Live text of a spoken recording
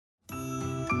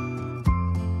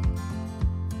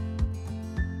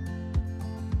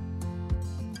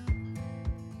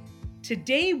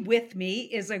Today with me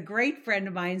is a great friend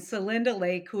of mine, Celinda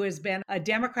Lake, who has been a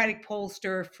Democratic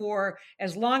pollster for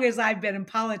as long as I've been in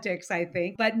politics, I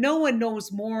think. But no one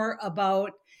knows more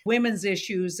about women's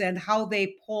issues and how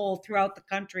they poll throughout the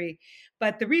country.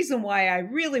 But the reason why I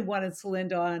really wanted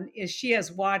Celinda on is she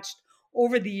has watched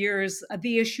over the years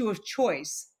the issue of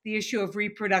choice, the issue of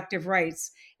reproductive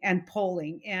rights and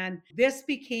polling. And this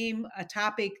became a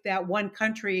topic that one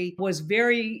country was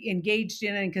very engaged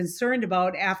in and concerned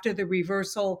about after the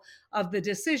reversal of the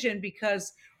decision,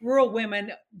 because rural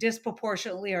women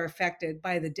disproportionately are affected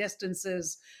by the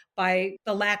distances, by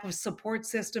the lack of support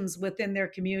systems within their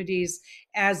communities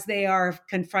as they are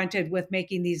confronted with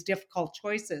making these difficult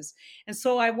choices. And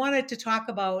so I wanted to talk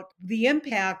about the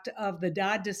impact of the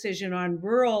Dodd decision on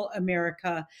rural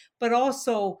America, but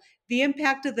also the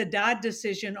impact of the Dodd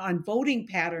decision on voting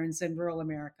patterns in rural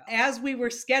America. As we were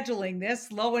scheduling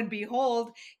this, lo and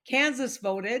behold, Kansas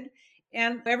voted,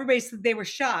 and everybody said they were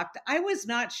shocked. I was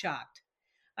not shocked.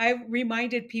 I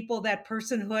reminded people that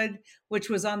personhood, which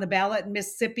was on the ballot in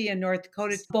Mississippi and North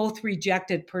Dakota, both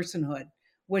rejected personhood,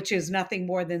 which is nothing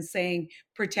more than saying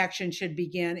protection should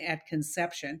begin at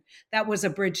conception. That was a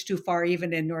bridge too far,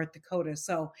 even in North Dakota.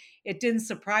 So it didn't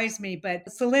surprise me. But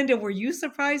Celinda, were you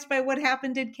surprised by what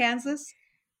happened in Kansas?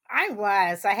 I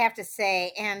have to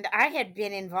say, and I had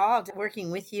been involved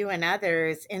working with you and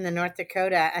others in the North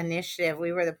Dakota initiative.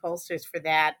 We were the pollsters for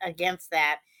that, against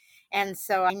that. And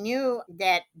so I knew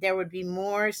that there would be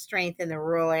more strength in the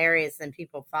rural areas than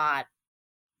people thought.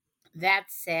 That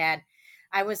said,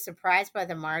 I was surprised by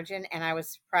the margin and I was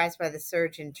surprised by the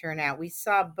surge in turnout. We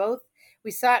saw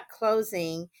it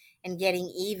closing and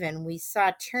getting even. We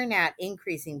saw turnout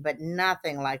increasing, but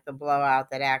nothing like the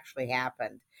blowout that actually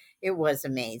happened. It was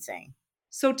amazing.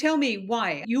 So tell me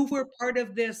why. You were part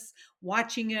of this,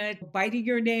 watching it, biting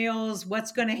your nails,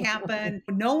 what's going to happen,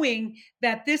 knowing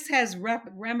that this has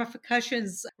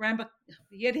ramifications,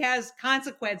 it has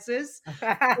consequences.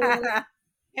 Yeah,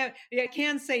 I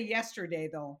can say yesterday,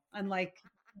 though, unlike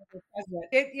the president.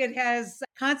 It has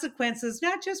consequences,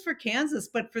 not just for Kansas,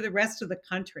 but for the rest of the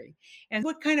country. And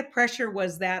what kind of pressure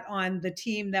was that on the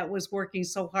team that was working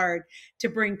so hard to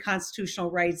bring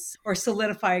constitutional rights or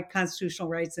solidify constitutional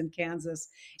rights in Kansas?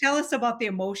 Tell us about the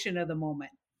emotion of the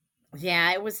moment.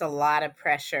 Yeah, it was a lot of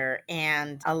pressure,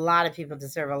 and a lot of people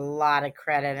deserve a lot of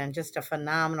credit, and just a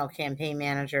phenomenal campaign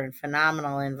manager and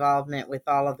phenomenal involvement with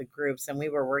all of the groups. And we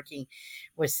were working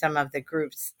with some of the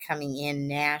groups coming in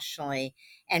nationally,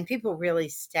 and people really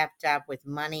stepped up with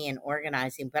money and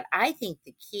organizing. But I think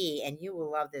the key, and you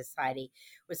will love this, Heidi,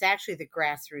 was actually the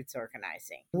grassroots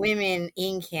organizing. Women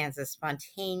in Kansas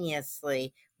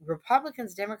spontaneously,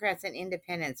 Republicans, Democrats, and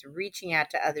independents reaching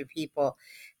out to other people,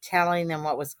 telling them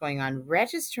what was going on,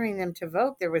 registering them to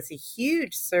vote. There was a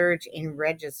huge surge in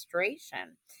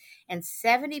registration, and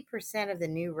 70% of the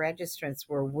new registrants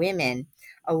were women,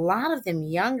 a lot of them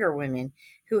younger women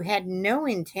who had no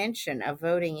intention of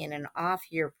voting in an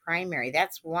off-year primary.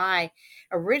 That's why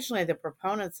originally the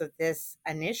proponents of this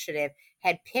initiative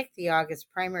had picked the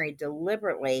August primary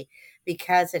deliberately,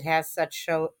 because it has such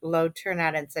low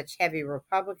turnout and such heavy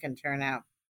Republican turnout.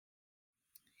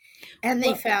 And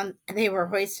they found they were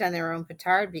hoisted on their own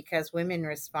petard because women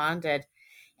responded,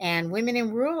 and women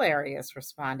in rural areas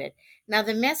responded. Now,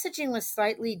 the messaging was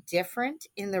slightly different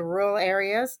in the rural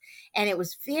areas, and it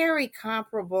was very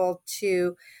comparable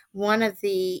to one of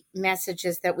the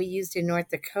messages that we used in North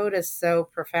Dakota so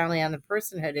profoundly on the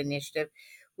Personhood Initiative,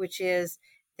 which is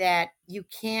that you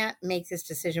can't make this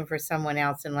decision for someone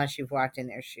else unless you've walked in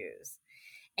their shoes.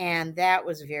 And that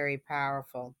was very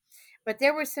powerful. But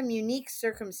there were some unique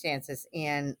circumstances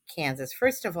in Kansas.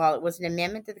 First of all, it was an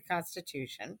amendment to the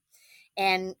Constitution.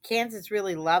 And Kansas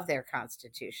really loved their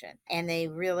Constitution. And they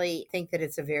really think that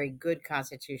it's a very good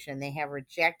Constitution. They have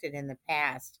rejected in the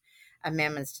past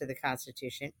amendments to the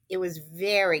Constitution. It was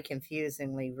very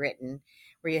confusingly written,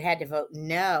 where you had to vote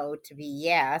no to be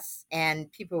yes.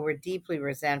 And people were deeply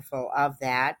resentful of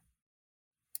that.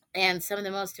 And some of the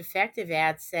most effective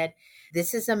ads said,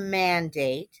 this is a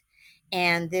mandate,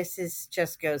 and this is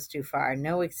just goes too far.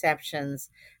 No exceptions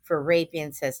for rape,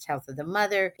 incest, health of the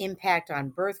mother, impact on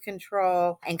birth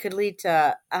control, and could lead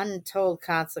to untold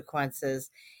consequences.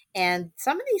 And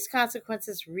some of these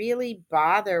consequences really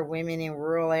bother women in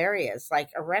rural areas, like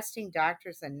arresting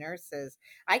doctors and nurses.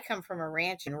 I come from a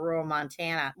ranch in rural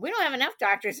Montana. We don't have enough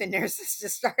doctors and nurses to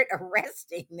start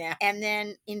arresting them. And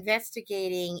then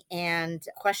investigating and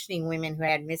questioning women who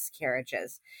had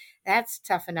miscarriages. That's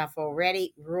tough enough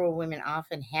already. Rural women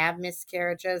often have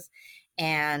miscarriages.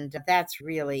 And that's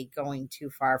really going too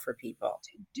far for people.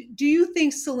 Do you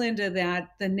think, Celinda, that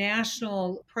the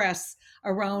national press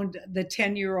around the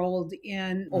 10-year-old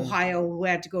in Mm. Ohio who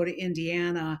had to go to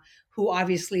Indiana, who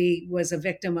obviously was a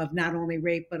victim of not only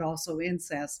rape but also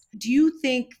incest, do you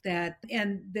think that,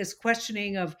 and this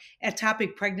questioning of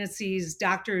ectopic pregnancies,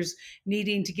 doctors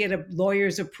needing to get a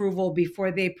lawyer's approval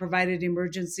before they provided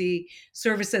emergency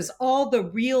services, all the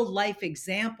real life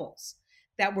examples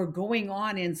that were going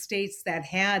on in states that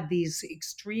had these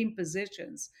extreme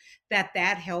positions,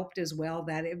 that helped as well,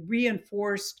 that it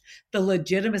reinforced the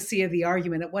legitimacy of the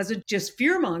argument. It wasn't just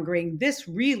fear mongering. This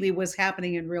really was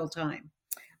happening in real time.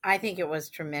 I think it was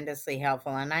tremendously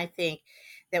helpful. And I think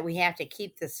that we have to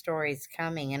keep the stories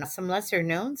coming, and some lesser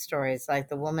known stories like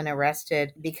the woman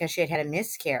arrested because she had had a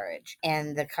miscarriage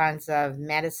and the kinds of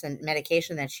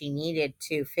medication that she needed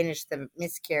to finish the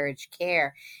miscarriage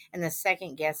care, and the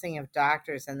second guessing of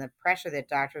doctors and the pressure that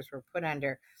doctors were put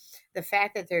under. The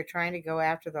fact that they're trying to go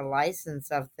after the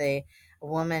license of the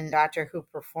woman doctor who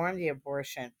performed the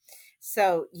abortion.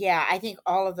 So, yeah, I think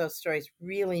all of those stories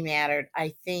really mattered.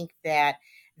 I think that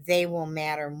they will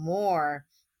matter more.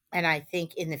 And I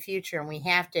think in the future, and we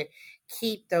have to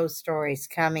keep those stories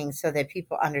coming so that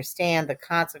people understand the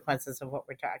consequences of what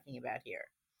we're talking about here,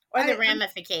 or the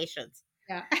ramifications.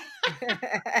 Yeah.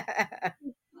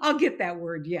 I'll get that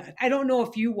word yet. I don't know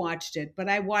if you watched it, but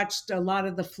I watched a lot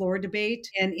of the floor debate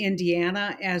in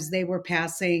Indiana as they were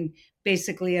passing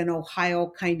basically an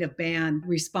Ohio kind of ban,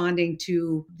 responding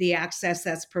to the access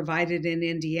that's provided in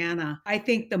Indiana. I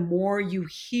think the more you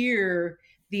hear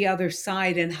the other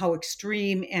side and how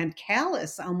extreme and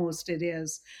callous almost it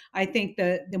is, I think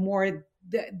the more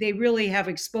they really have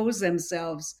exposed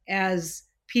themselves as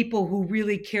people who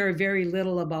really care very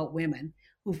little about women,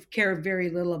 who care very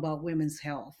little about women's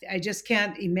health. I just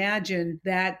can't imagine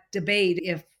that debate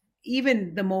if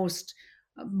even the most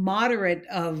moderate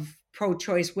of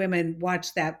pro-choice women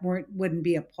watched that wouldn't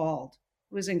be appalled.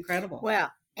 It was incredible.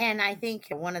 Well, and I think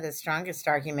one of the strongest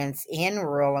arguments in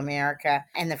rural America,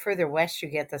 and the further west you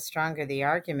get, the stronger the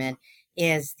argument,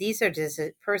 is these are just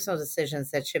personal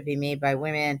decisions that should be made by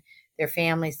women, their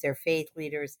families, their faith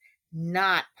leaders,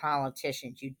 not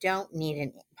politicians. You don't need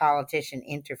a politician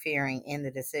interfering in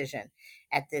the decision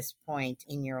at this point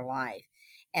in your life.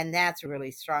 And that's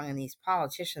really strong. And these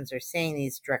politicians are saying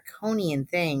these draconian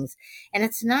things. And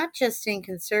it's not just in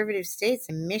conservative states.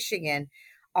 In Michigan,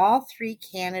 all three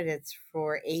candidates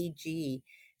for AG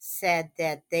said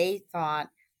that they thought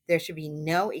there should be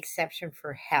no exception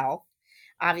for health.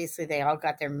 Obviously, they all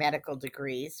got their medical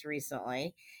degrees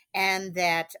recently, and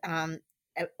that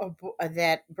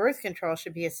that birth control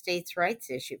should be a states' rights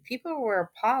issue. People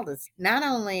were appalled. It's not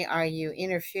only are you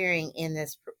interfering in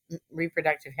this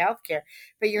reproductive health care,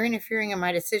 but you're interfering in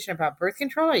my decision about birth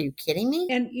control. Are you kidding me?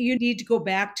 And you need to go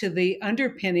back to the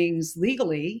underpinnings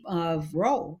legally of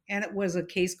Roe. And it was a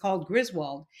case called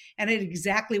Griswold. And it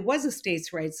exactly was a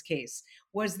states' rights case.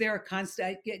 Was there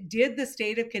did the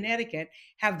state of Connecticut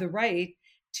have the right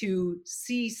to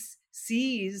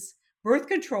seize birth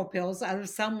control pills out of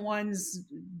someone's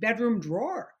bedroom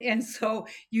drawer? And so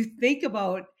you think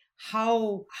about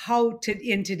how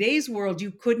in today's world,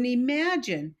 you couldn't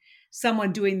imagine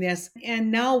someone doing this.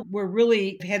 And now we're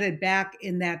really headed back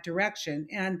in that direction.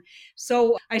 And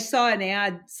so I saw an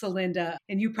ad, Celinda,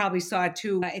 and you probably saw it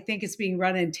too. I think it's being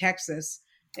run in Texas.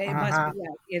 It must be,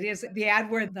 yeah, it is the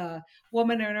ad where the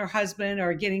woman and her husband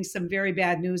are getting some very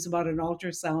bad news about an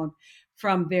ultrasound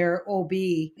from their OB.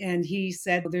 And he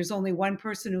said, there's only one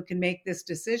person who can make this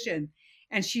decision.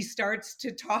 And she starts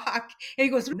to talk. And he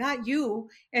goes, not you.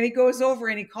 And he goes over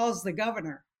and he calls the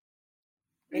governor.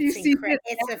 It's incredible.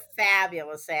 It's a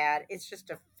fabulous ad. It's just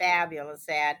a fabulous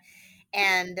ad.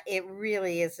 And it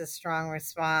really is a strong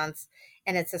response.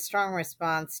 And it's a strong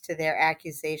response to their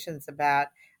accusations about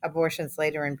abortions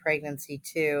later in pregnancy,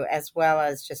 too, as well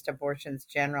as just abortions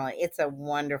generally. It's a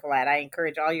wonderful ad. I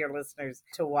encourage all your listeners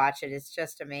to watch it. It's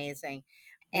just amazing.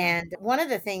 And one of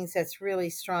the things that's really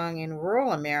strong in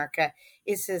rural America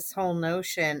is this whole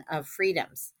notion of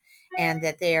freedoms, and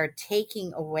that they are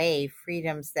taking away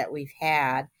freedoms that we've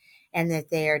had, and that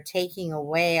they are taking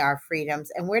away our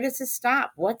freedoms. And where does this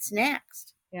stop? What's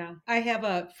next? Yeah. I have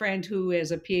a friend who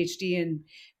is a PhD in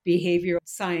behavioral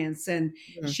science, and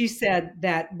she said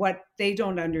that what they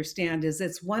don't understand is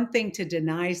it's one thing to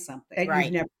deny something that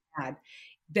you've never had.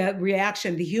 The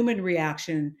reaction, the human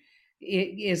reaction,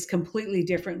 is completely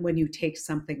different when you take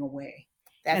something away.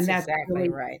 That's exactly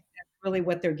right. That's really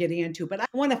what they're getting into. But I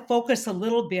want to focus a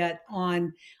little bit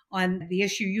on the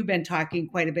issue you've been talking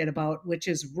quite a bit about, which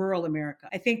is rural America.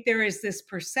 I think there is this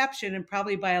perception, and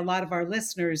probably by a lot of our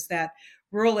listeners, that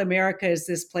rural America is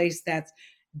this place that's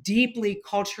deeply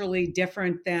culturally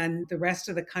different than the rest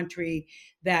of the country,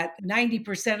 that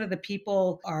 90% of the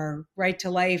people are right to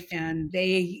life and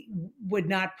they would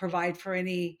not provide for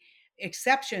any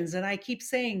exceptions. And I keep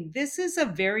saying this is a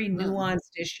very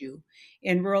nuanced issue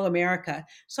in rural America.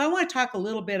 So I want to talk a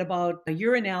little bit about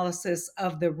your analysis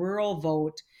of the rural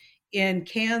vote in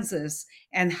Kansas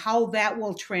and how that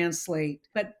will translate.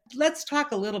 But let's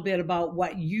talk a little bit about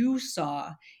what you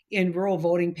saw in rural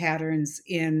voting patterns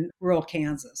in rural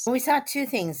Kansas. We saw two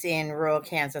things in rural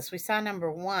Kansas. We saw,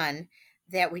 number one,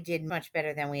 that we did much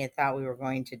better than we had thought we were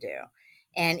going to do.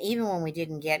 And even when we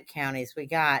didn't get counties, we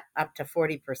got up to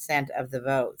 40% of the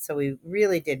vote. So we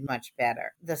really did much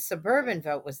better. The suburban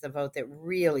vote was the vote that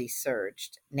really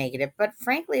surged negative, but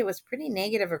frankly, it was pretty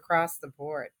negative across the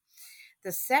board.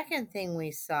 The second thing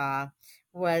we saw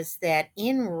was that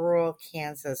in rural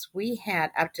Kansas, we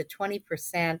had up to 20%,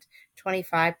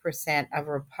 25% of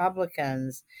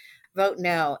Republicans vote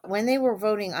no. When they were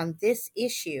voting on this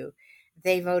issue,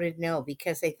 they voted no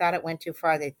because they thought it went too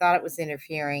far. They thought it was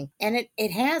interfering. And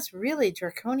it has really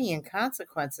draconian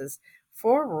consequences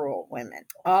for rural women.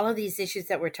 All of these issues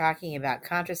that we're talking about,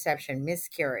 contraception,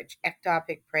 miscarriage,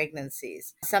 ectopic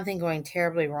pregnancies, something going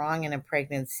terribly wrong in a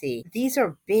pregnancy, these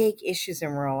are big issues in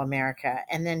rural America.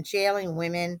 And then jailing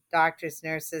women, doctors,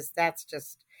 nurses, that's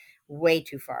just way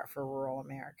too far for rural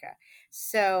America.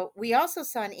 So we also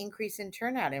saw an increase in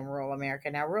turnout in rural America.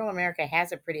 Now, rural America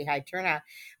has a pretty high turnout,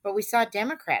 but we saw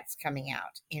Democrats coming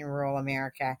out in rural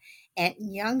America and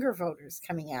younger voters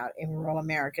coming out in rural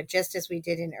America, just as we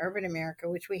did in urban America,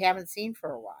 which we haven't seen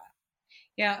for a while.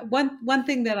 Yeah, one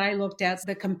thing that I looked at is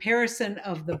the comparison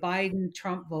of the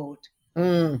Biden-Trump vote,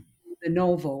 Mm. the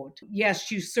no vote.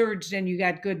 Yes, you surged and you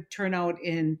got good turnout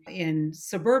in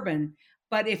suburban,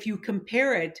 but if you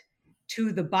compare it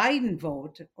to the Biden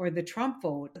vote or the Trump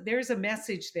vote, there's a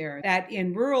message there that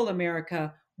in rural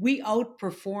America, we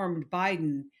outperformed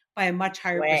Biden by a much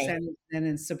higher Way. percentage than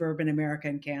in suburban America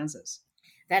and Kansas.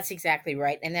 That's exactly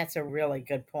right. And that's a really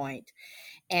good point.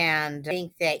 And I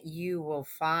think that you will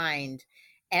find,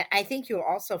 and I think you'll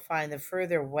also find the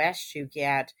further west you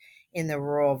get in the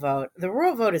rural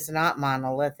vote is not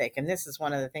monolithic. And this is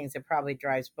one of the things that probably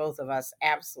drives both of us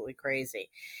absolutely crazy.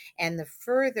 And the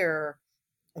further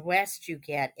west you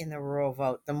get in the rural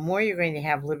vote, the more you're going to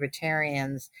have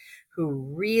libertarians who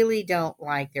really don't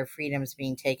like their freedoms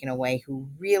being taken away, who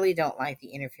really don't like the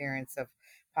interference of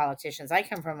politicians. I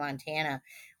come from Montana,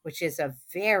 which is a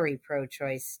very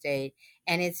pro-choice state,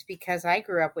 and it's because I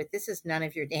grew up with this is none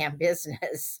of your damn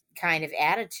business kind of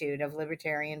attitude of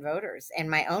libertarian voters, and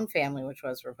my own family, which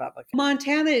was Republican.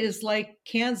 Montana is like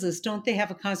Kansas. Don't they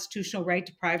have a constitutional right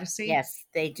to privacy? Yes,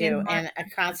 they do, and a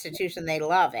constitution they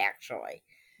love, actually.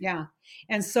 Yeah.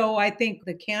 And so I think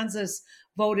the Kansas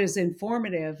vote is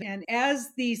informative. And as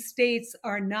these states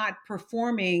are not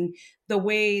performing the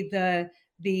way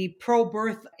the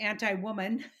pro-birth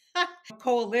anti-woman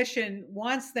coalition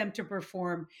wants them to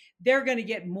perform, they're going to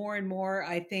get more and more,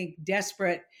 I think,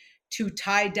 desperate to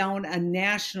tie down a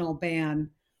national ban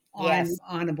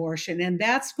on abortion. And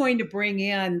that's going to bring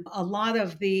in a lot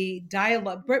of the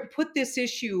dialogue, put this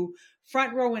issue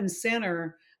front row and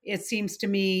center, it seems to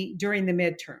me, during the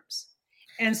midterms.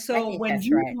 And so when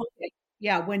you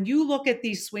right. when you look at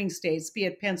these swing states, be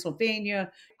it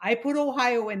Pennsylvania, I put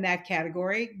Ohio in that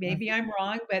category. Maybe I'm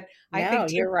wrong, but I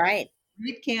think you're right.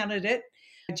 Great candidate,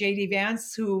 J.D.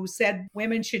 Vance, who said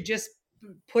women should just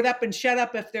put up and shut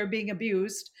up if they're being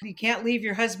abused. You can't leave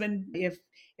your husband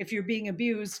if you're being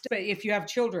abused, but if you have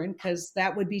children, because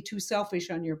that would be too selfish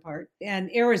on your part.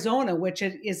 And Arizona, which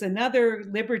is another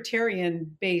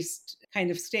libertarian-based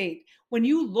kind of state. When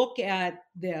you look at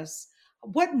this,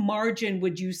 what margin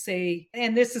would you say,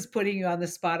 and this is putting you on the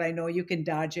spot, I know you can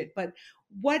dodge it, but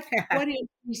what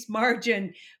increased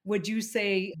margin would you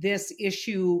say this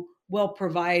issue will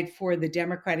provide for the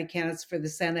Democratic candidates for the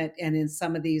Senate and in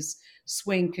some of these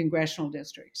swing congressional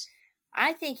districts?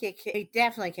 I think it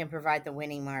definitely can provide the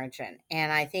winning margin.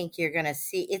 And I think you're going to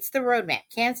see it's the roadmap.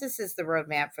 Kansas is the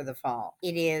roadmap for the fall.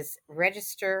 It is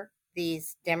register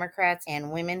these Democrats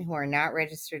and women who are not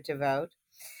registered to vote.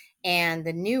 And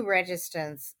the new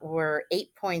registrants were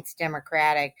 8 points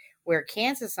Democratic, where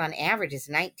Kansas on average is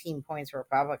 19 points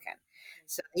Republican.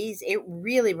 So it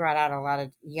really brought out a lot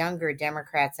of younger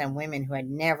Democrats and women who had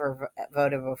never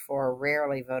voted before,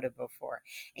 rarely voted before.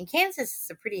 And Kansas is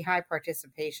a pretty high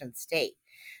participation state.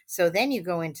 So then you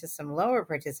go into some lower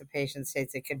participation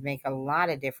states that could make a lot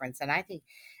of difference. And I think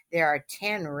there are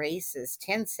 10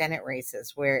 Senate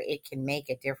races where it can make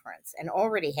a difference and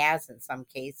already has in some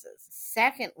cases.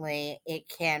 Secondly, it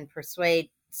can persuade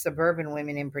suburban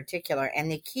women in particular. And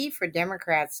the key for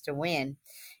Democrats to win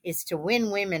is to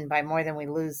win women by more than we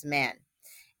lose men.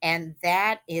 And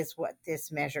that is what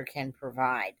this measure can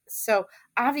provide. So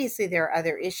obviously there are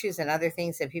other issues and other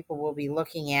things that people will be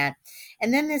looking at.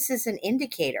 And then this is an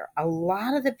indicator. A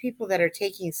lot of the people that are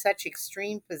taking such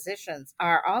extreme positions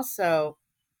are also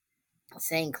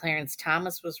saying Clarence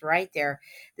Thomas was right there.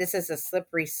 This is a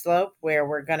slippery slope where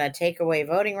we're going to take away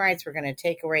voting rights. We're going to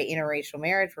take away interracial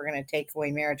marriage. We're going to take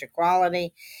away marriage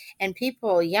equality. And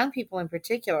people, young people in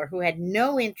particular, who had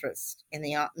no interest in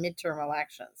the midterm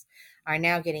elections are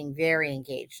now getting very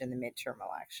engaged in the midterm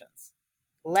elections,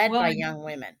 led Well, by young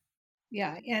women.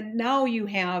 yeah, and now you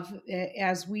have,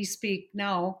 as we speak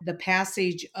now, the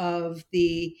passage of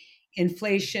the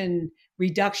Inflation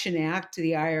Reduction Act,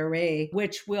 the IRA,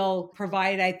 which will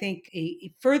provide, I think,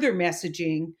 a further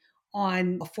messaging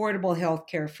on affordable health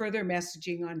care, further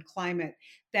messaging on climate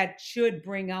that should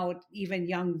bring out even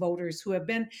young voters who have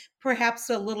been perhaps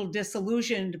a little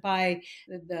disillusioned by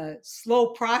the slow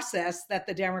process that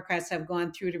the Democrats have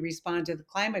gone through to respond to the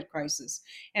climate crisis.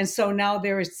 And so now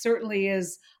there certainly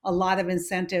is a lot of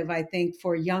incentive, I think,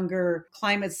 for younger,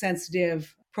 climate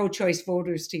sensitive, pro choice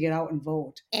voters to get out and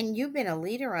vote. And you've been a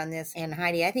leader on this. And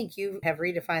Heidi, I think you have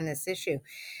redefined this issue.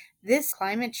 This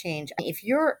climate change, if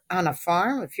you're on a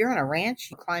farm, if you're on a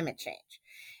ranch, climate change.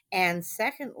 And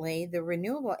secondly, the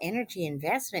renewable energy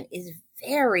investment is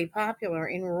very popular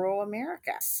in rural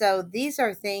America. So these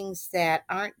are things that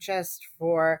aren't just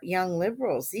for young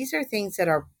liberals. These are things that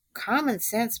are common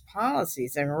sense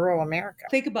policies in rural America.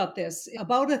 Think about this.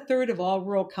 About a third of all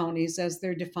rural counties, as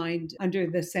they're defined under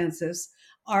the census,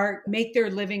 make their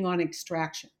living on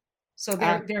extraction. So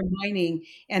they're mining,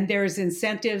 and there's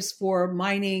incentives for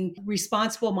mining,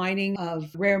 responsible mining of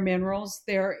rare minerals.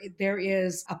 There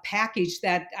is a package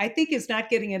that I think is not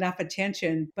getting enough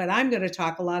attention, but I'm going to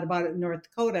talk a lot about it in North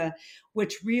Dakota,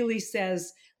 which really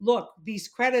says, look, these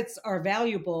credits are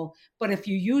valuable, but if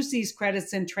you use these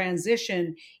credits in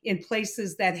transition in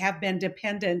places that have been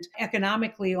dependent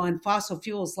economically on fossil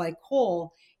fuels like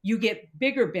coal, you get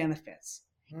bigger benefits.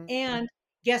 Mm-hmm. And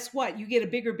guess what? You get a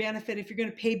bigger benefit if you're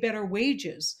going to pay better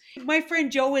wages. My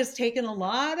friend Joe has taken a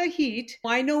lot of heat.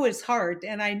 I know his heart,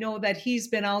 and I know that he's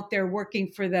been out there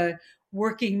working for the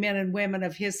working men and women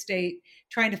of his state,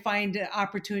 trying to find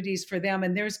opportunities for them.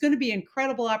 And there's going to be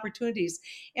incredible opportunities.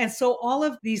 And so all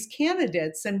of these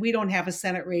candidates, and we don't have a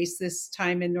Senate race this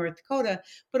time in North Dakota,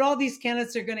 but all these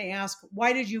candidates are going to ask,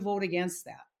 why did you vote against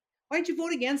that? Why did you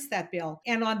vote against that bill?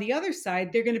 And on the other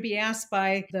side, they're going to be asked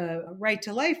by the Right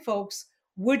to Life folks,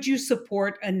 would you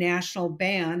support a national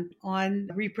ban on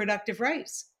reproductive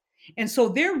rights? And so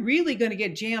they're really going to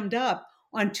get jammed up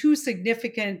on two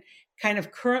significant kind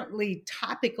of currently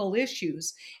topical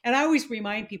issues. And I always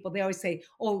remind people, they always say,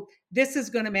 oh, this is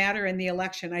going to matter in the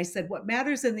election. I said, what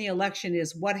matters in the election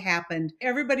is what happened.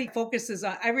 Everybody focuses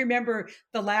on, I remember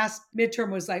the last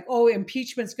midterm was like, oh,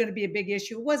 impeachment's going to be a big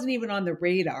issue. It wasn't even on the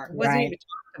radar. It wasn't even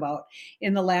talked about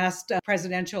in the last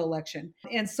presidential election.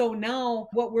 And so now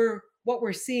what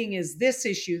we're seeing is this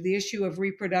issue, the issue of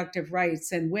reproductive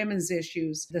rights and women's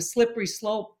issues, the slippery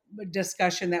slope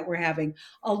discussion that we're having,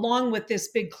 along with this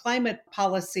big climate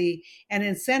policy and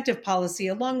incentive policy,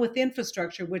 along with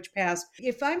infrastructure, which passed.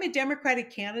 If I'm a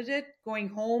Democratic candidate going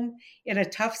home in a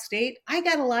tough state, I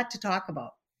got a lot to talk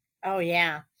about. Oh,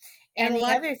 yeah. And the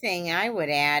other thing I would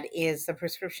add is the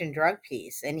prescription drug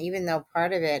piece. And even though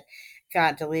part of it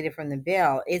got deleted from the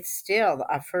bill, it's still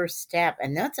a first step.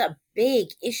 And that's a big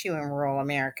issue in rural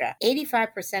America.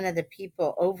 85% of the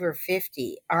people over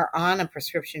 50 are on a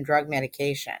prescription drug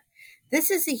medication.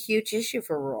 This is a huge issue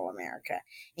for rural America.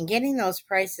 And getting those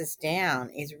prices down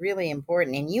is really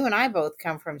important. And you and I both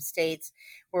come from states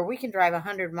where we can drive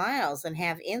 100 miles and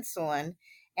have insulin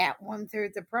at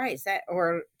 1/3 the price,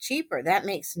 or cheaper. That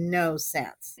makes no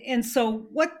sense. And so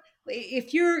what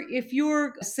if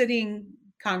you're sitting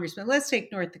congressman, let's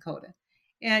take North Dakota,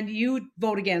 and you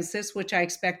vote against this, which I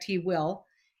expect he will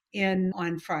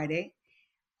on Friday,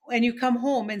 and you come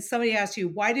home and somebody asks you,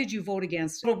 why did you vote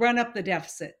against it? It'll run up the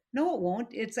deficit. No, it won't.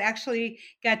 It's actually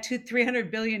got $300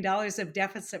 billion of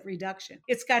deficit reduction.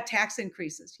 It's got tax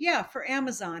increases. Yeah, for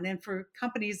Amazon and for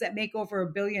companies that make over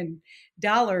 $1 billion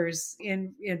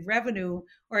in revenue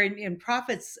or in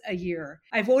profits a year.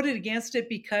 I voted against it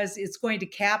because it's going to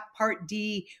cap Part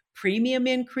D premium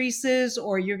increases,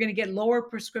 or you're going to get lower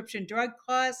prescription drug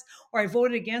costs, or I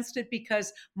voted against it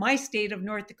because my state of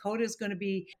North Dakota is going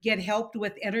to get helped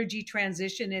with energy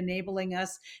transition, enabling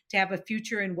us to have a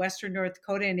future in Western North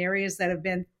Dakota in areas that have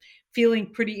been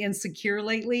feeling pretty insecure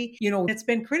lately. It's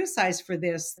been criticized for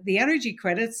this. The energy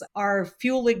credits are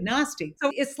fuel agnostic.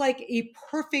 So it's like a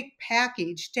perfect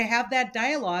package to have that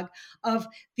dialogue of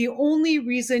the only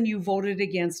reason you voted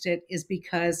against it is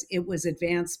because it was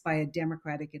advanced by a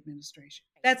Democratic administration.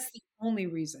 That's the only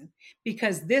reason,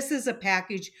 because this is a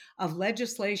package of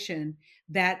legislation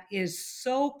that is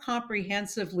so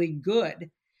comprehensively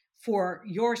good for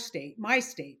your state, my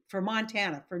state, for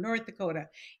Montana, for North Dakota.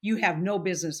 You have no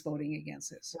business voting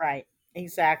against this. Right.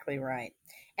 Exactly right.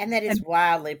 And that is And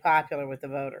wildly popular with the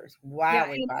voters. yeah,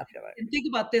 Wildly popular. and think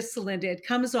about this, Celinda. It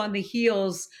comes on the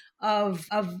heels of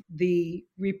the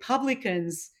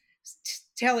Republicans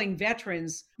telling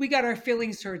veterans, we got our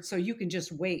feelings hurt, so you can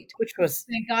just wait. Which was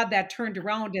Thank God that turned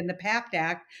around in the PACT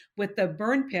Act with the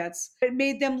burn pits. It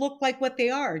made them look like what they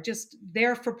are, just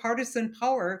there for partisan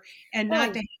power and well,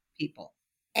 not to hate people.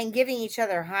 and giving each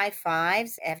other high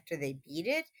fives after they beat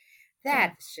it. Yeah.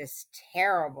 That's just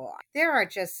terrible. There are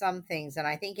just some things, and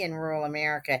I think in rural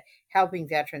America, helping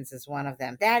veterans is one of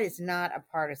them. That is not a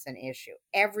partisan issue.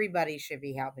 Everybody should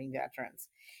be helping veterans,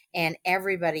 and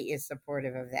everybody is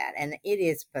supportive of that. And it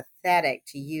is pathetic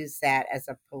to use that as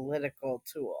a political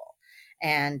tool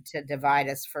and to divide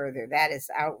us further. That is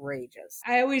outrageous.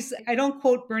 I don't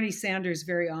quote Bernie Sanders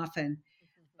very often,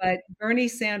 but Bernie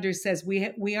Sanders says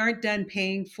we aren't done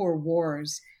paying for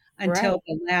wars until Right.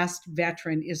 the last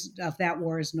veteran of that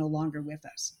war is no longer with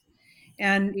us.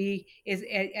 And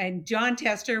John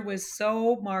Tester was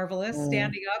so marvelous,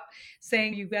 standing up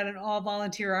saying, you've got an all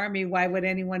volunteer army. Why would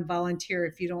anyone volunteer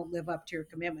if you don't live up to your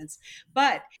commitments?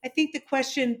 But I think the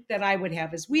question that I would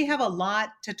have is, we have a lot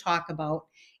to talk about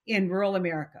in rural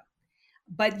America.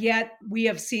 But yet we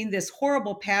have seen this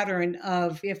horrible pattern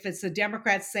of, if it's a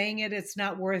Democrat saying it, it's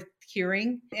not worth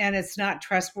hearing and it's not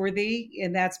trustworthy.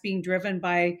 And that's being driven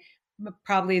by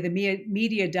probably the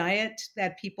media diet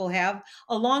that people have,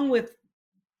 along with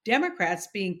Democrats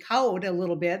being cowed a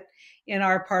little bit in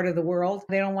our part of the world.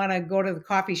 They don't want to go to the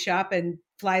coffee shop and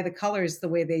fly the colors the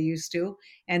way they used to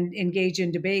and engage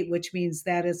in debate, which means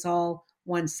that it's all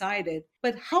one sided.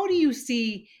 But how do you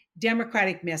see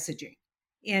Democratic messaging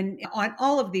on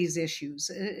all of these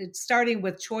issues? It's starting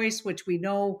with choice, which we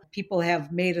know people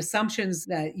have made assumptions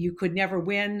that you could never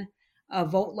win a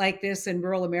vote like this in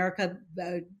rural America.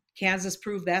 Kansas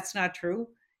proved that's not true.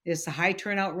 It's a high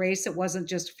turnout race. It wasn't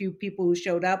just a few people who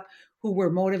showed up who were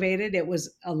motivated. It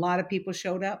was a lot of people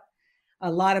showed up.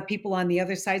 A lot of people on the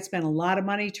other side spent a lot of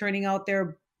money turning out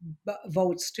their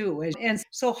votes too. And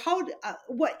so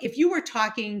what if you were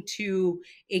talking to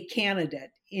a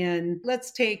candidate in,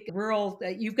 let's take rural,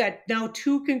 you've got now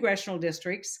 2 congressional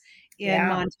districts in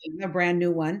Montana, a brand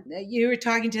new one. You were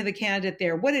talking to the candidate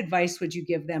there. What advice would you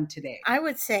give them today? I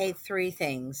would say 3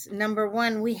 things. Number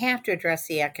one, we have to address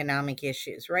the economic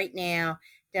issues. Right now,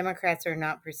 Democrats are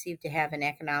not perceived to have an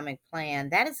economic plan.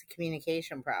 That is a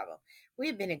communication problem. We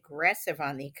have been aggressive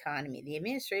on the economy. The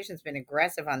administration's been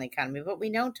aggressive on the economy, but we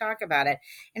don't talk about it.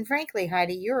 And frankly,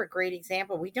 Heidi, you're a great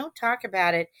example. We don't talk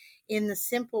about it in the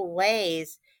simple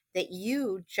ways that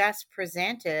you just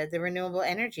presented, the renewable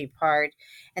energy part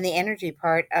and the energy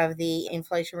part of the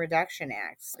Inflation Reduction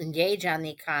Act. Engage on the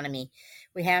economy.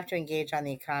 We have to engage on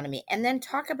the economy and then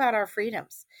talk about our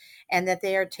freedoms and that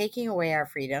they are taking away our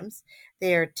freedoms.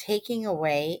 They are taking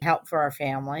away help for our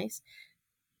families.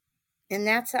 And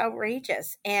that's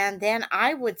outrageous. And then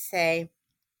I would say,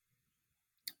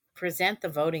 present the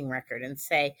voting record and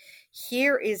say,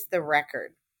 here is the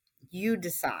record. You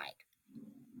decide.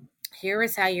 Here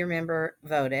is how your member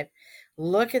voted.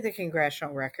 Look at the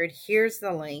congressional record. Here's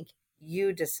the link.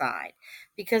 You decide.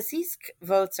 Because these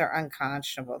votes are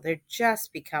unconscionable. They're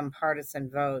just become partisan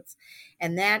votes.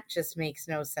 And that just makes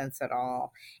no sense at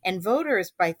all. And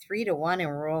voters by 3-1 in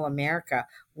rural America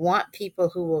want people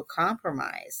who will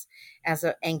compromise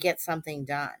and get something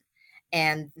done.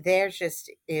 And there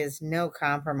just is no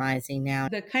compromising now.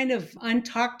 The kind of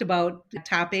untalked about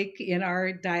topic in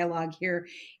our dialogue here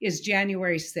is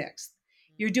January 6th.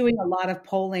 You're doing a lot of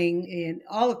polling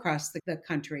all across the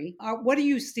country. What are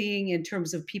you seeing in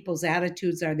terms of people's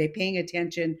attitudes? Are they paying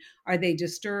attention? Are they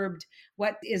disturbed?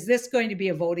 Is this going to be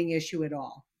a voting issue at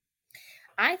all?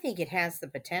 I think it has the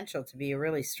potential to be a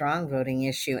really strong voting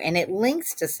issue, and it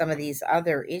links to some of these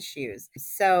other issues.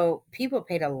 So people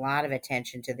paid a lot of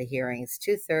attention to the hearings.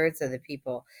 2/3 of the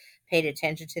people paid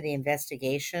attention to the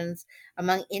investigations.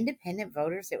 Among independent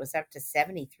voters, it was up to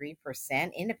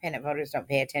 73%. Independent voters don't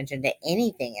pay attention to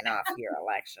anything in off-year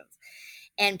elections.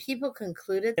 And people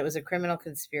concluded it was a criminal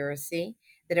conspiracy,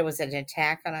 that it was an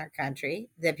attack on our country,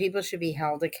 that people should be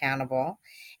held accountable.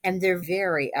 And they're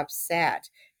very upset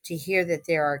to hear that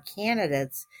there are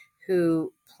candidates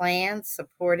who planned,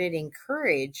 supported,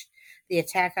 encouraged the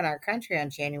attack on our country on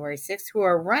January 6th, who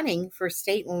are running for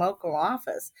state and local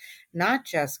office, not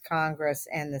just Congress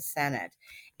and the Senate.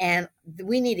 And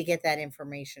we need to get that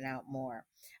information out more.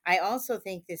 I also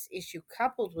think this issue,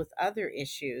 coupled with other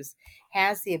issues,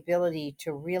 has the ability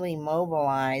to really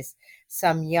mobilize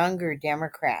some younger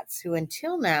Democrats who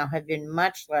until now have been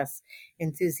much less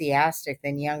enthusiastic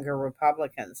than younger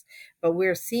Republicans. But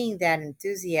we're seeing that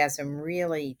enthusiasm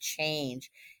really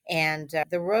change. And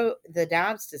the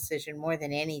Dobbs decision, more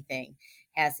than anything,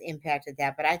 has impacted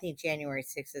that. But I think January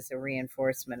 6th is a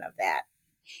reinforcement of that.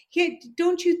 Yeah,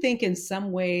 don't you think in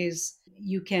some ways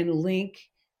you can link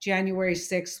January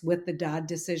 6th with the Dodd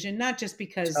decision? Not just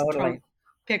because Trump Totally.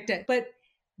 picked it, but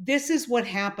this is what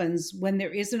happens when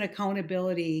there isn't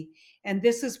accountability. And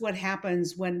this is what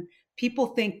happens when people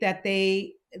think that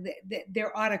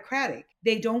they're autocratic.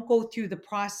 They don't go through the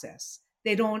process.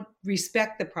 They don't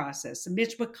respect the process.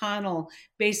 Mitch McConnell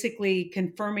basically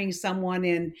confirming someone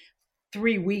in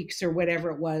 3 weeks or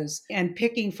whatever it was, and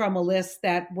picking from a list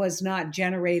that was not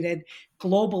generated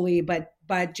globally,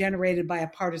 but generated by a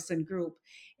partisan group.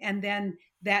 And then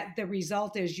that the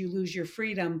result is you lose your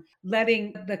freedom,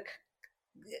 letting the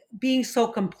being so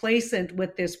complacent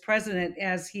with this president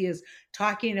as he is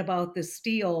talking about the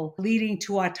steal leading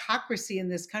to autocracy in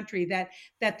this country, that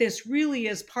this really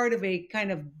is part of a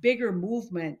kind of bigger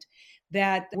movement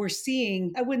that we're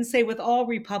seeing. I wouldn't say with all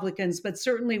Republicans, but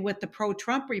certainly with the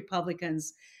pro-Trump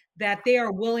Republicans, that they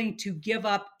are willing to give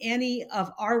up any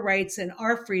of our rights and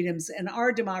our freedoms and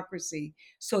our democracy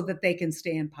so that they can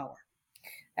stay in power.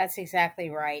 That's exactly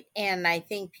right. And I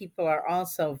think people are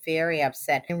also very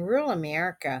upset. In rural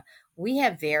America, we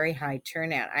have very high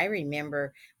turnout. I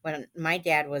remember when my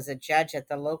dad was a judge at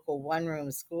the local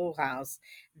one-room schoolhouse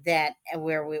that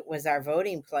was our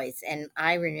voting place. And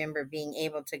I remember being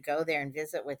able to go there and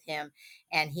visit with him.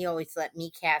 And he always let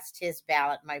me cast his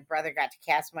ballot. My brother got to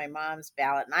cast my mom's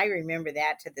ballot. And I remember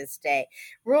that to this day.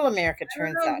 Rural America I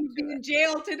don't turns know, out you'd to be in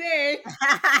jail today.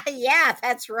 Yeah,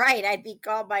 that's right. I'd be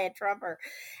called by a Trumper.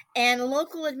 And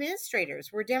local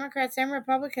administrators were Democrats and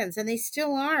Republicans, and they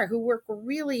still are, who work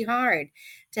really hard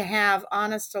to have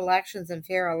honest elections and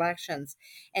fair elections.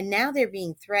 And now they're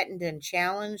being threatened and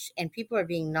challenged, and people are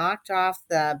being knocked off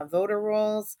the voter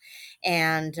rolls,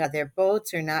 and their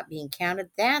votes are not being counted.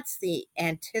 That's the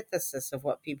antithesis of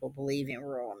what people believe in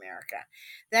rural America.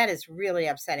 That is really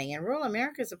upsetting. And rural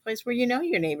America is a place where you know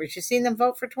your neighbors. You've seen them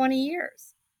vote for 20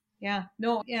 years. Yeah,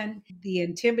 no, and the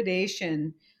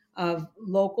intimidation of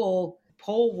local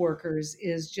poll workers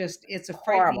is just, it's a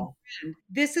frightening Horrible. trend.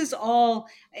 This is all,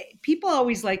 people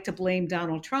always like to blame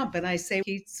Donald Trump, and I say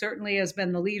he certainly has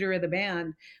been the leader of the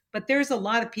band, but there's a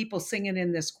lot of people singing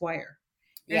in this choir.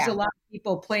 There's a Yeah. lot of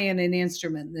people playing an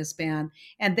instrument in this band,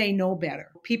 and they know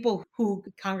better. People who,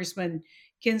 Congressman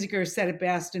Kinzinger said it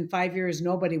best, in 5 years,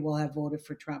 nobody will have voted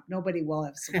for Trump. Nobody will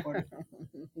have supported.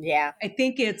 Yeah. I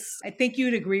think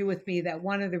you'd agree with me that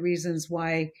one of the reasons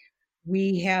why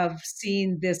we have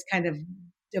seen this kind of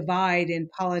divide in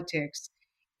politics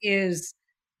is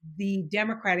the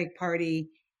Democratic Party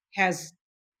has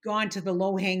gone to the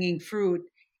low hanging fruit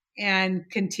and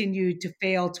continued to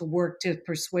fail to work to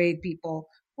persuade people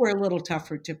who are a little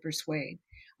tougher to persuade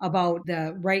about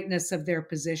the rightness of their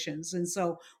positions. And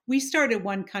so we started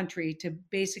One Country to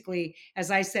basically, as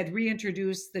I said,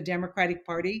 reintroduce the Democratic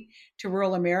Party to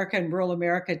rural America and rural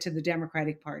America to the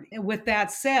Democratic Party. And with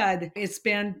that said, it's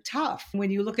been tough. When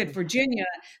you look at Virginia,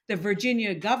 the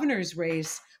Virginia governor's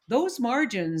race, those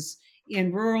margins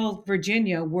in rural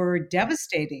Virginia were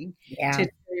devastating to Yeah.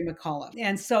 Terry McAuliffe.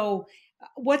 And so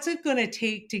what's it going to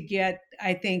take to get,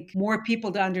 I think, more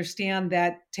people to understand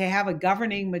that to have a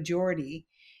governing majority,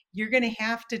 you're going to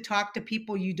have to talk to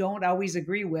people you don't always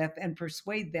agree with and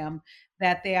persuade them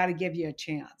that they ought to give you a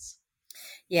chance.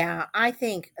 Yeah, I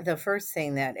think the first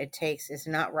thing that it takes is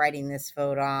not writing this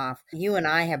vote off. You and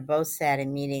I have both sat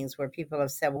in meetings where people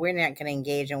have said, we're not going to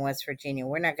engage in West Virginia.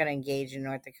 We're not going to engage in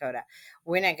North Dakota.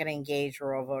 We're not going to engage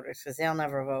rural voters because they'll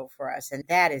never vote for us. And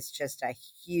that is just a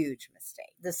huge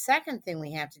mistake. The second thing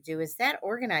we have to do is that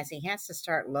organizing has to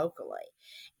start locally.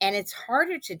 And it's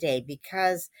harder today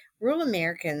because rural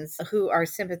Americans who are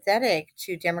sympathetic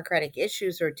to Democratic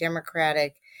issues or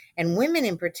Democratic, and women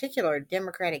in particular,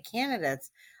 Democratic candidates,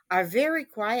 are very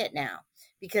quiet now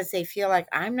because they feel like,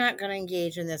 I'm not going to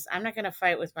engage in this. I'm not going to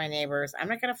fight with my neighbors. I'm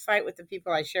not going to fight with the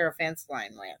people I share a fence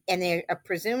line with. And they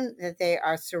presume that they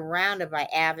are surrounded by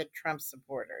avid Trump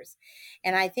supporters.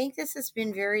 And I think this has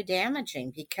been very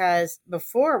damaging because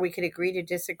before we could agree to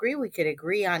disagree. We could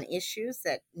agree on issues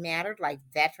that mattered, like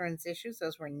veterans issues.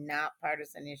 Those were not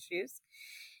partisan issues.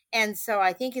 And so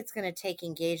I think it's going to take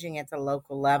engaging at the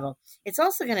local level. It's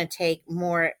also going to take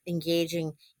more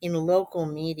engaging in local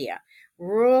media.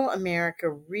 Rural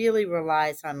America really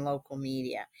relies on local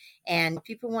media. And if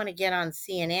people want to get on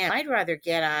CNN, I'd rather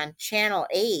get on Channel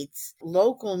 8's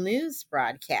local news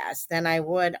broadcast than I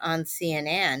would on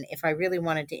CNN if I really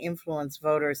wanted to influence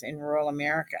voters in rural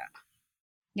America.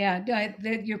 Yeah,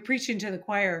 you're preaching to the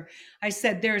choir. I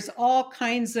said there's all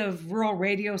kinds of rural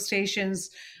radio stations.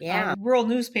 Yeah. Rural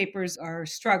newspapers are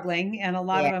struggling, and a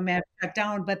lot Yeah. of them have shut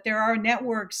down, but there are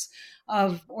networks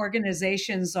of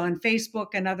organizations on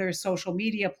Facebook and other social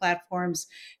media platforms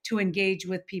to engage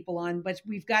with people on. But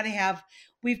we've got to have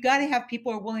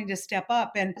people who are willing to step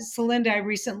up. And Celinda, I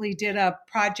recently did a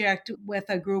project with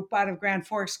a group out of Grand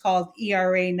Forks called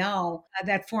ERA Now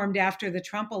that formed after the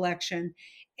Trump election.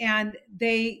 And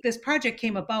this project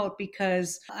came about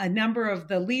because a number of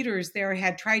the leaders there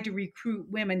had tried to recruit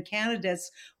women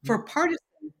candidates for partisan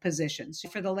positions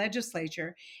for the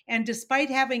legislature. And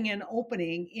despite having an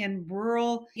opening in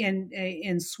rural,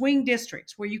 in swing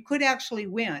districts where you could actually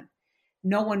win,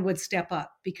 no one would step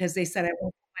up because they said, I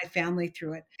won't put my family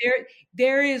through it.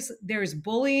 There's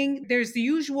bullying. There's the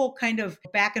usual kind of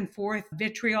back and forth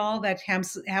vitriol that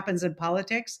happens in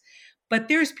politics, but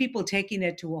there's people taking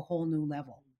it to a whole new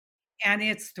level. And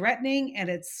it's threatening and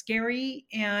it's scary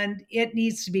and it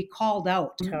needs to be called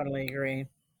out. Totally agree.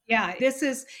 Yeah, this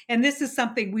is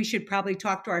something we should probably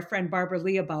talk to our friend Barbara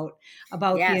Lee about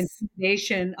the Yes,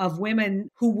 intimidation of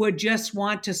women who would just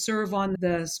want to serve on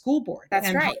the school board that's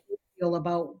and how right. they feel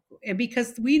about, and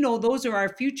because we know those are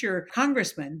our future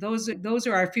congressmen, those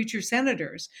are our future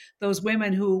senators, those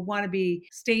women who want to be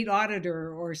state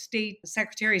auditor or state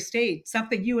secretary of state,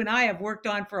 something you and I have worked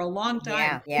on for a long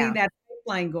time, Yeah, getting yeah. that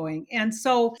pipeline going. And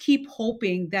so keep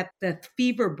hoping that the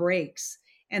fever breaks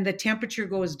and the temperature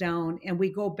goes down and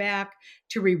we go back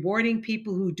to rewarding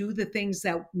people who do the things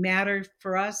that matter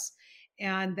for us,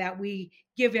 and that we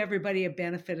give everybody a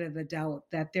benefit of the doubt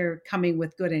that they're coming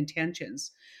with good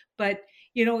intentions. But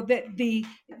that the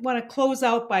I want to close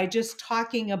out by just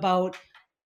talking about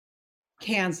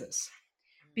Kansas,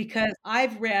 because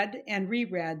I've read and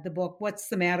reread the book What's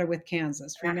the Matter with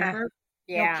Kansas, Uh-huh. remember?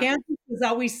 Yeah. Kansas is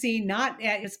always seen, not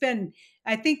it's been,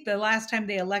 I think the last time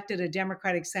they elected a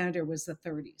Democratic senator was the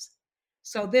 30s.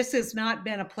 So this has not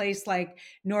been a place like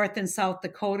North and South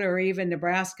Dakota or even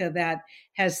Nebraska that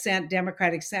has sent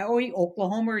Democratic or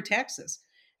Oklahoma or Texas.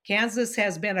 Kansas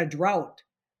has been a drought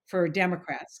for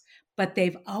Democrats, but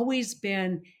they've always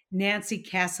been Nancy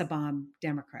Kassebaum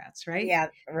Democrats, right? Yeah,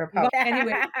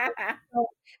 Anyway, so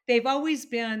they've always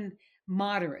been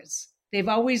moderates. They've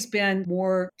always been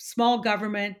more small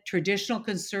government, traditional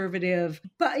conservative,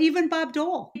 but even Bob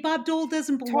Dole. Bob Dole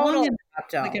doesn't belong Total in the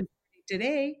opto. Republican Party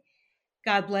today.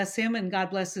 God bless him and God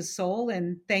bless his soul.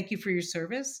 And thank you for your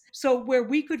service. So, where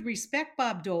we could respect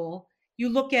Bob Dole, you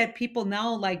look at people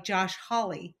now like Josh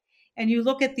Hawley, and you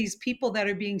look at these people that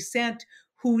are being sent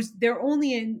whose their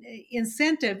only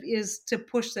incentive is to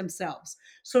push themselves.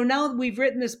 So now we've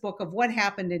written this book of what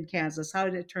happened in Kansas. How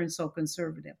did it turn so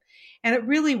conservative? And it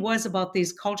really was about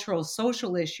these cultural,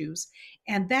 social issues.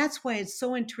 And that's why it's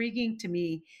so intriguing to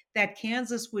me that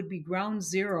Kansas would be ground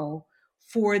zero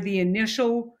for the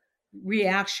initial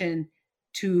reaction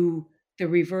to the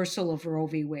reversal of Roe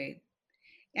v. Wade.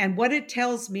 And what it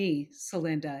tells me,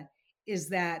 Celinda, is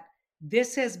that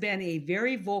this has been a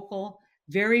very vocal,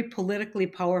 very politically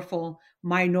powerful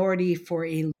minority for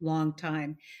a long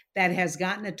time that has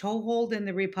gotten a toehold in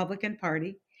the Republican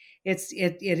Party. It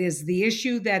is the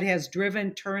issue that has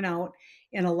driven turnout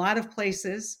in a lot of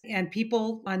places, and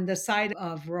people on the side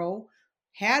of Roe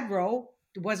had Roe,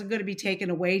 it wasn't going to be taken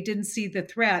away, didn't see the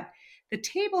threat. The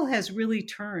table has really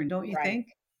turned, don't you Right. think?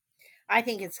 I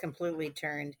think it's completely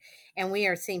turned, and we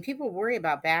are seeing people worry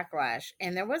about backlash.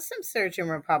 And there was some surge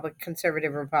in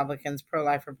conservative Republicans,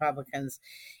 pro-life Republicans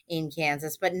in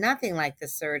Kansas, but nothing like the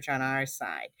surge on our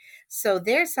side. So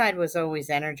their side was always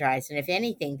energized, and if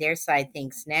anything, their side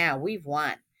thinks now we've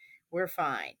won, we're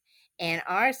fine, and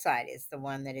our side is the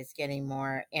one that is getting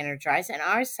more energized, and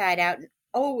our side out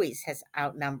always has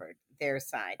outnumbered their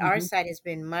side. Our Mhm. side has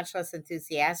been much less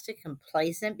enthusiastic,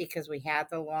 complacent because we had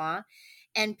the law.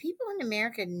 And people in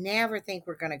America never think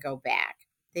we're going to go back.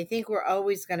 They think we're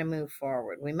always going to move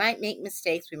forward. We might make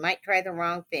mistakes. We might try the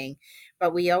wrong thing,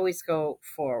 but we always go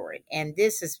forward. And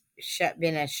this has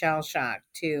been a shell shock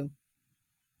to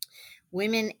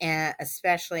women,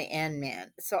 especially, and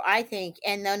men. So I think,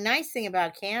 and the nice thing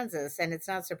about Kansas, and it's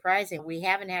not surprising, we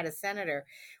haven't had a senator.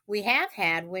 We have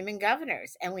had women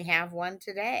governors, and we have one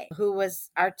today who was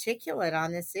articulate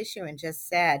on this issue and just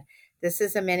said, This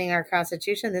is amending our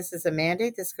Constitution. This is a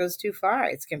mandate. This goes too far.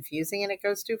 It's confusing and it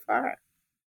goes too far.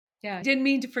 Yeah. Didn't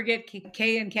mean to forget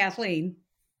Kay and Kathleen.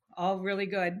 All really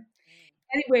good.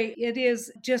 Anyway, it is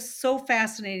just so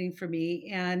fascinating for me.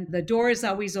 And the door is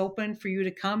always open for you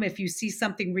to come. If you see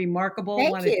something remarkable,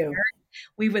 Thank want to share you. it,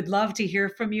 we would love to hear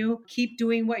from you. Keep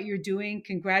doing what you're doing.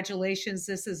 Congratulations.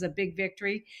 This is a big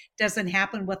victory. Doesn't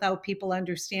happen without people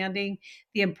understanding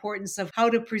the importance of how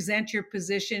to present your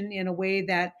position in a way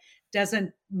that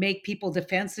doesn't make people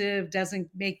defensive, doesn't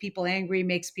make people angry,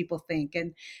 makes people think.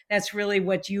 And that's really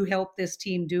what you help this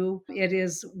team do. It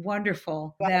is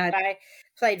wonderful Well, that I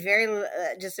played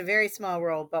just a very small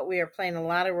role, but we are playing a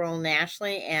lot of role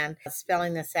nationally and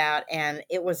spelling this out. And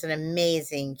it was an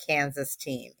amazing Kansas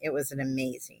team. It was an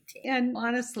amazing team. and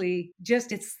honestly,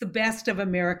 just it's the best of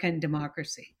American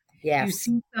democracy. You Yes,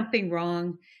 see something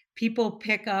wrong, people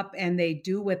pick up and they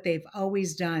do what they've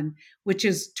always done, which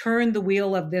is turn the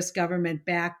wheel of this government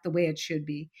back the way it should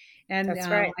be. And that's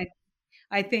right.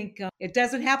 I think it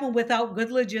doesn't happen without good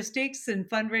logistics and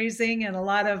fundraising and a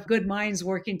lot of good minds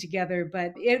working together.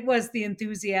 But it was the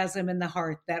enthusiasm and the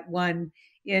heart that won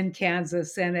in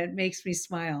Kansas, and it makes me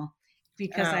smile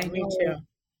because Oh, me too.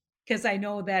 I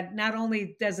know that not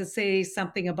only does it say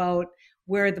something about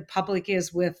where the public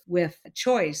is with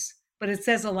choice, but it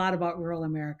says a lot about rural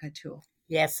America too.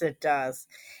 Yes, it does.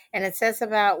 And it says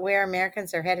about where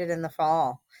Americans are headed in the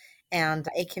fall. And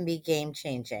it can be game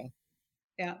changing.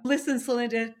 Yeah. Listen,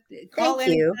 Celinda, call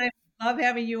Thank you. anytime. Love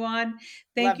having you on.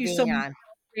 Thank Love you so being much on. for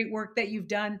the great work that you've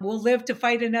done. We'll live to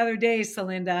fight another day,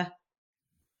 Celinda.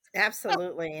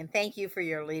 Absolutely. And thank you for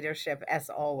your leadership as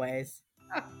always.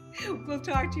 We'll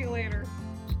talk to you later.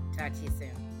 Talk to you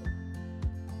soon.